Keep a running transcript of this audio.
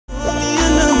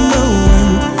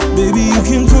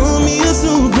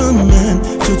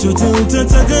Hey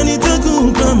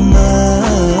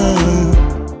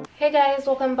guys,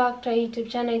 welcome back to our YouTube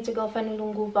channel. It's your girl Fanny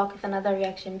back with another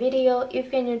reaction video.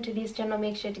 If you're new to this channel,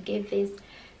 make sure to give this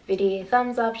video a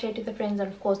thumbs up, share it with your friends,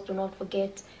 and of course do not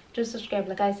forget to subscribe.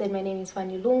 Like I said, my name is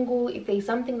Fanny Lungu. If there's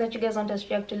something that you guys want us to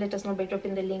react to, let us know by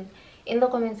dropping the link in the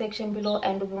comment section below,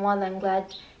 and we'll be more than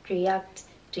glad to react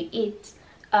to it.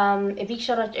 A big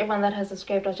shout out to everyone that has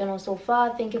subscribed to our channel so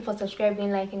far. Thank you for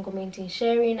subscribing, liking, commenting,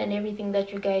 sharing, and everything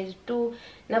that you guys do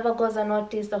never goes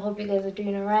unnoticed. I hope you guys are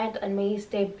doing alright, and may you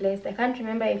stay blessed. I can't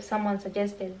remember if someone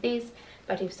suggested this,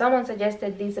 but if someone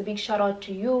suggested this, a big shout out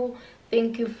to you.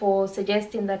 Thank you for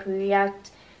suggesting that we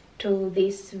react to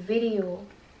this video.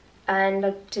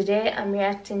 And today I'm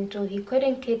reacting to He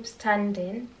Couldn't Keep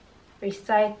Standing,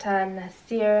 Reciter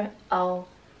Naseer al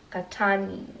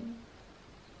Qatami.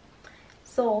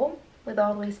 So,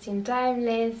 without wasting time,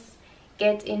 let's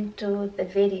get into the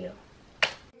video.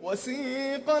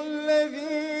 وسيق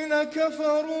الذين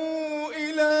كفروا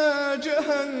إلى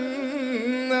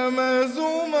جهنم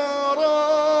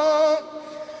زمرا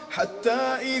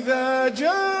حتى إذا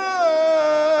جاءوها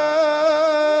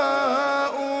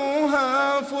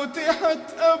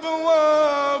فتحت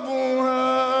أبوابها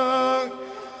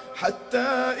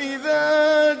حتى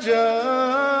إذا جاءوها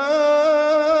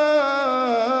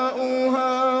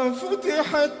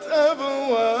فتحت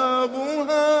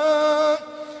أبوابها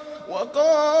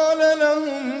وقال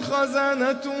لهم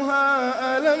خزنتها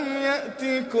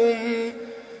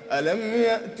ألم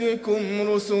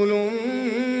يأتكم رسل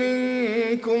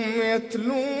منكم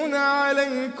يتلون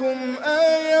عليكم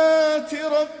آيات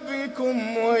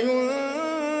ربكم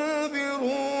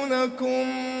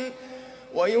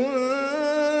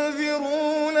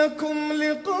وينذرونكم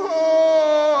لقاء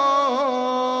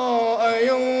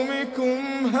يومكم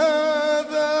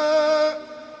هذا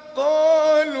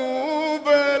قالوا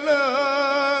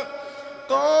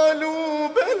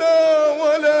بلى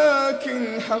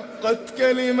ولكن حقت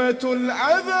كلمة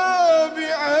العذاب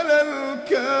على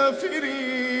الكافرين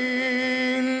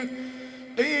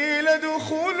قيل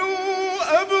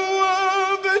ادخلوا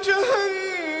أبواب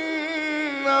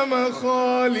جهنم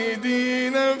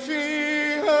خالدين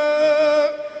فيها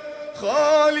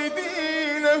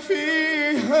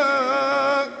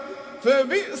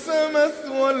فبئس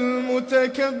مثوى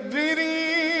المتكبرين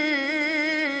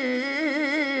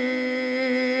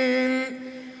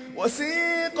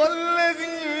وسيق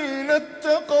الذين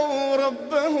اتقوا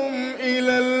ربهم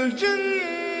إلى الجنة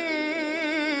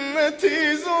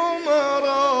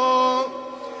زمرا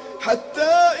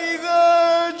حتى إذا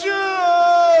جاءوها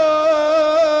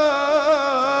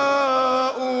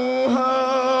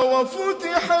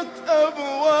وفتحت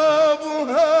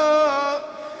أبوابها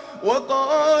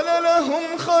وقال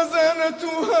لهم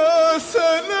خزنتها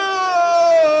سلام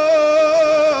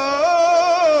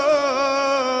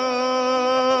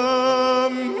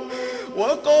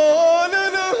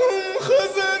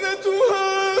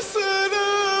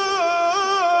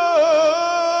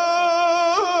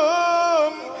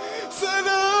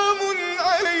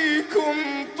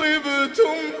عليكم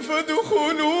طبتم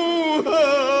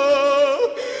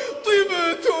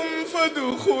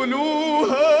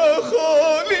فادخلوها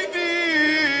خالدين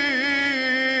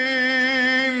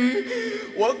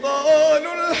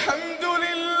وقالوا الحمد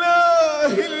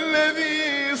لله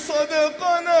الذي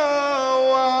صدقنا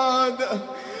وعده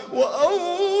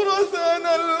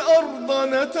وأورثنا الأرض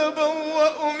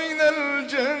نتبوأ من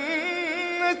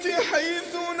الجنة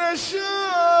حيث نشاء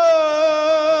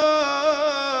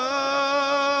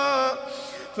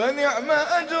فنعم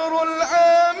أجر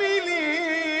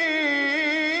العاملين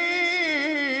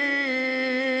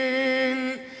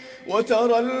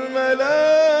وترى الملائكة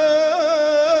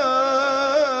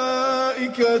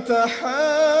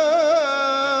حافين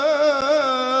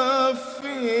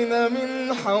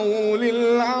من حول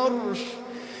العرش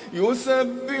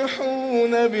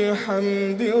يسبحون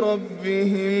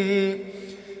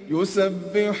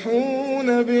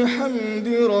بحمد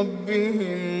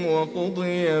ربهم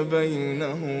وقضي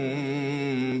بينهم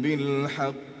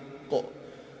بالحق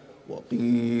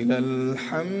وقيل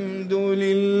الحمد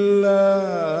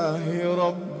لله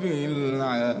رب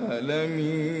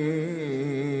العالمين.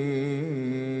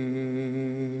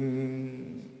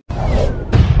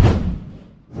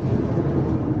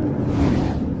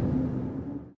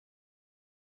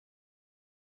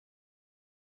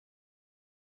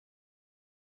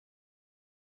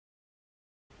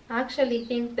 I actually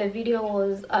think the video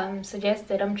was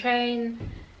suggested. I'm trying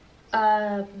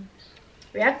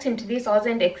reacting to this. I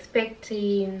wasn't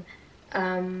expecting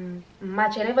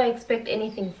much. I never expect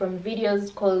anything from videos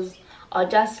because I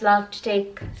just love to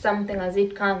take something as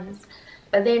it comes.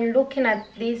 But then looking at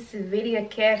this video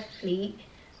carefully,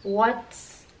 what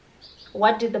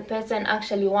did the person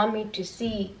actually want me to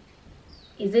see?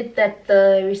 Is it that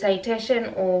the recitation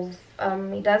of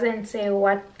it doesn't say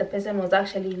what the person was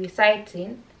actually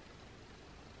reciting,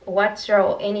 what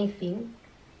surah or anything?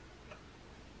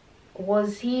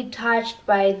 Was he touched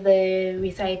by the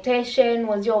recitation?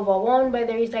 Was he overwhelmed by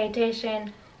the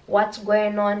recitation? What's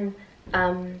going on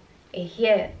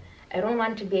here? I don't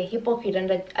want to be a hypocrite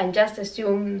and just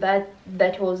assume that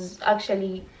was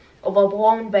actually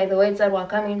overwhelmed by the words that were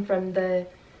coming from the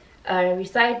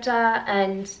reciter.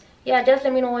 And yeah, just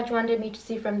let me know what you wanted me to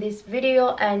see from this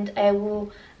video, and I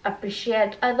will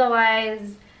appreciate.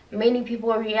 Otherwise, many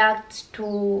people react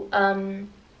to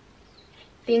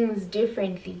things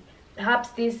differently. Perhaps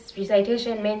this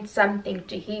recitation meant something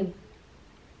to him,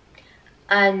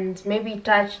 and maybe it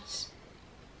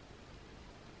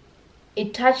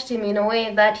touched him in a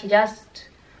way that he just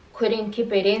couldn't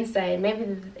keep it inside.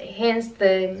 Maybe hence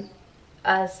the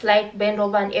slight bend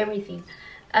over and everything.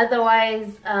 Otherwise,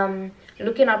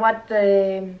 looking at what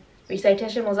the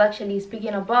recitation was actually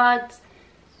speaking about,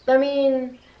 I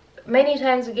mean, many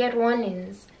times we get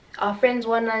warnings. Our friends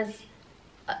warn us,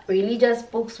 religious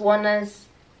books warn us.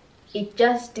 It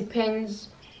just depends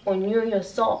on you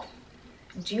yourself.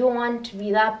 Do you want to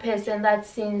be that person that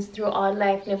sins throughout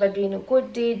life, never doing a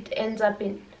good deed, ends up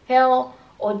in hell?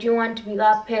 Or do you want to be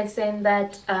that person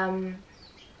that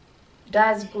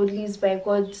does good, lives by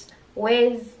God's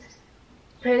ways,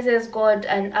 praises God,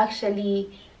 and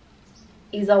actually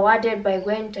is awarded by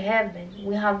going to heaven?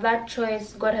 We have that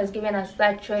choice. God has given us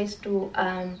that choice to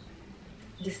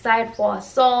decide for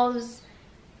ourselves,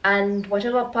 and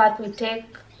whatever path we take,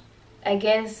 I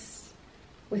guess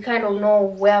we kind of know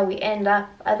where we end up.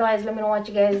 Otherwise, let me know what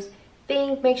you guys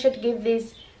think. Make sure to give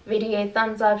this video a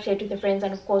thumbs up, share it with your friends,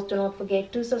 and of course do not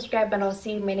forget to subscribe, and I'll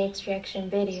see you in my next reaction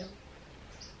video.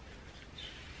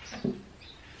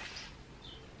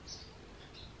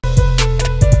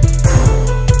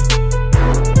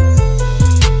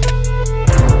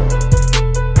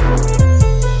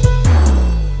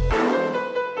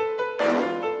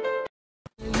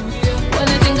 When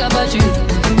I think about you